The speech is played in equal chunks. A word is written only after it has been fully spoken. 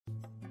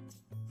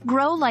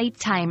Grow Light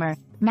Timer.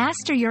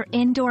 Master your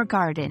indoor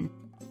garden.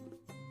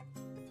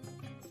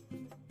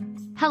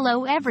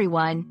 Hello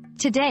everyone.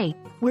 Today,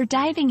 we're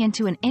diving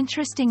into an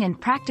interesting and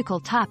practical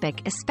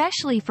topic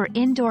especially for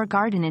indoor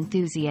garden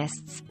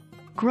enthusiasts.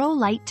 Grow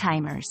Light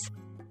Timers.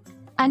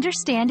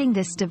 Understanding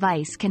this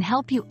device can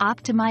help you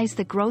optimize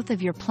the growth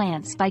of your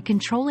plants by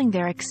controlling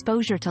their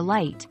exposure to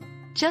light,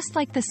 just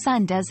like the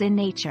sun does in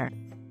nature.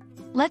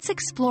 Let's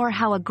explore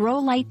how a Grow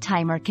Light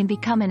Timer can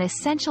become an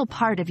essential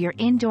part of your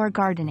indoor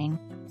gardening.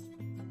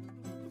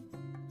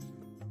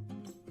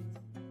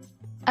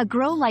 A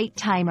Grow Light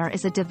Timer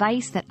is a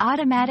device that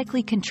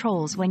automatically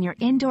controls when your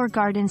indoor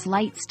garden's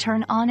lights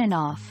turn on and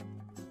off.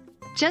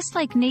 Just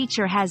like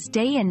nature has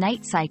day and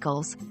night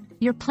cycles,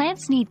 your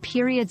plants need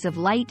periods of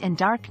light and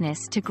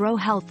darkness to grow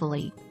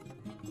healthily.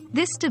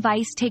 This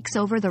device takes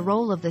over the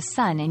role of the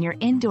sun in your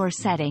indoor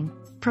setting,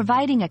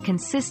 providing a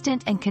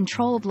consistent and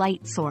controlled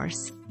light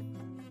source.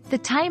 The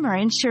timer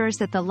ensures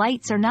that the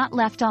lights are not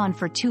left on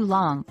for too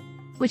long,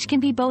 which can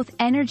be both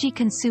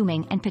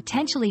energy-consuming and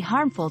potentially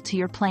harmful to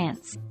your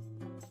plants.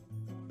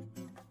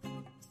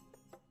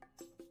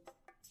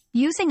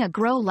 Using a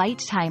Grow Light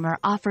Timer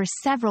offers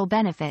several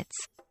benefits.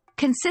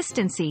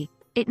 Consistency.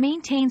 It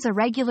maintains a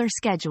regular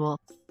schedule,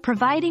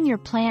 providing your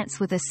plants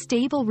with a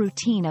stable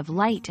routine of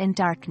light and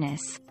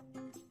darkness.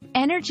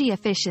 Energy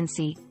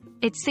efficiency.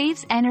 It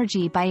saves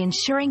energy by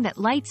ensuring that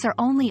lights are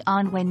only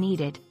on when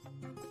needed.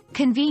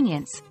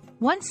 Convenience.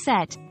 Once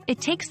set,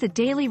 it takes the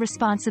daily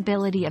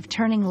responsibility of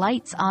turning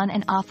lights on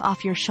and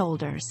off your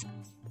shoulders.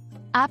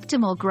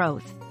 Optimal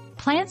growth.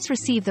 Plants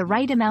receive the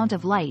right amount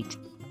of light,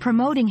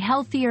 promoting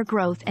healthier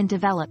growth and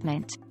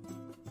development.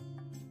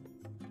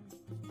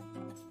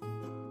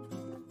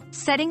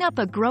 Setting up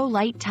a Grow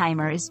Light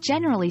Timer is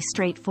generally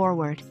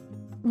straightforward.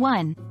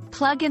 1.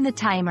 Plug in the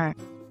timer.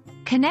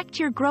 Connect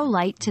your grow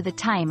light to the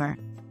timer,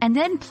 and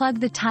then plug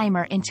the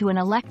timer into an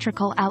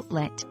electrical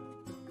outlet.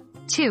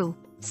 2.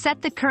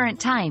 Set the current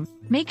time.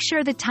 Make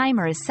sure the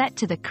timer is set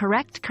to the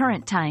correct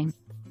current time.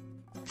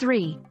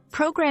 3.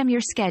 Program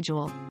your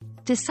schedule.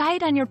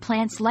 Decide on your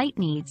plant's light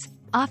needs,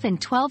 often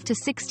 12 to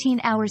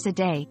 16 hours a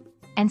day,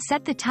 and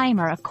set the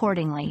timer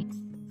accordingly.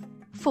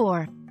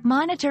 4.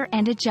 Monitor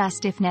and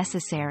adjust if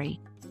necessary.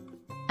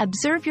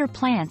 Observe your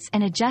plants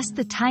and adjust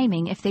the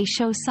timing if they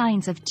show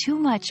signs of too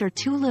much or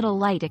too little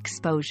light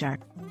exposure.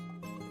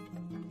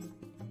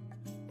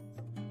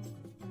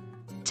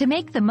 To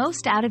make the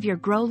most out of your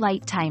Grow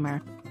Light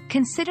Timer,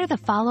 consider the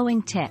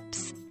following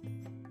tips.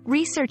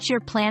 Research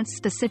your plant's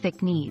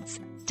specific needs.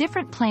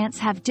 Different plants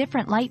have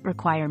different light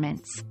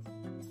requirements.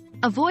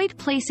 Avoid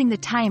placing the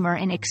timer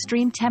in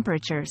extreme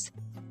temperatures.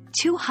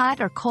 Too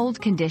hot or cold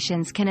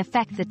conditions can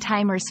affect the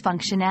timer's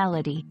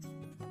functionality.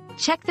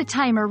 Check the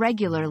timer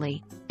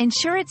regularly.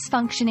 Ensure it's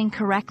functioning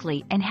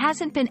correctly and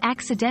hasn't been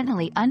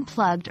accidentally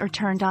unplugged or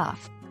turned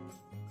off.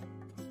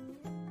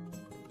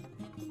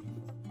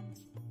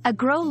 A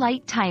Grow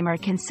Light Timer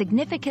can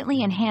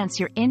significantly enhance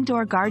your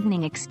indoor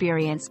gardening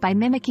experience by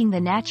mimicking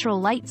the natural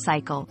light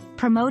cycle,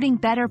 promoting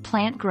better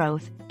plant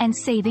growth, and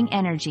saving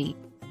energy.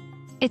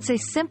 It's a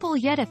simple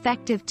yet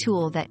effective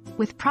tool that,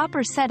 with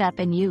proper setup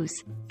and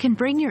use, can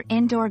bring your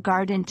indoor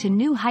garden to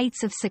new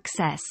heights of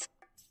success.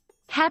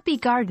 Happy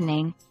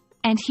gardening,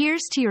 and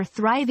here's to your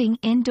thriving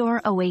indoor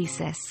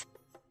oasis.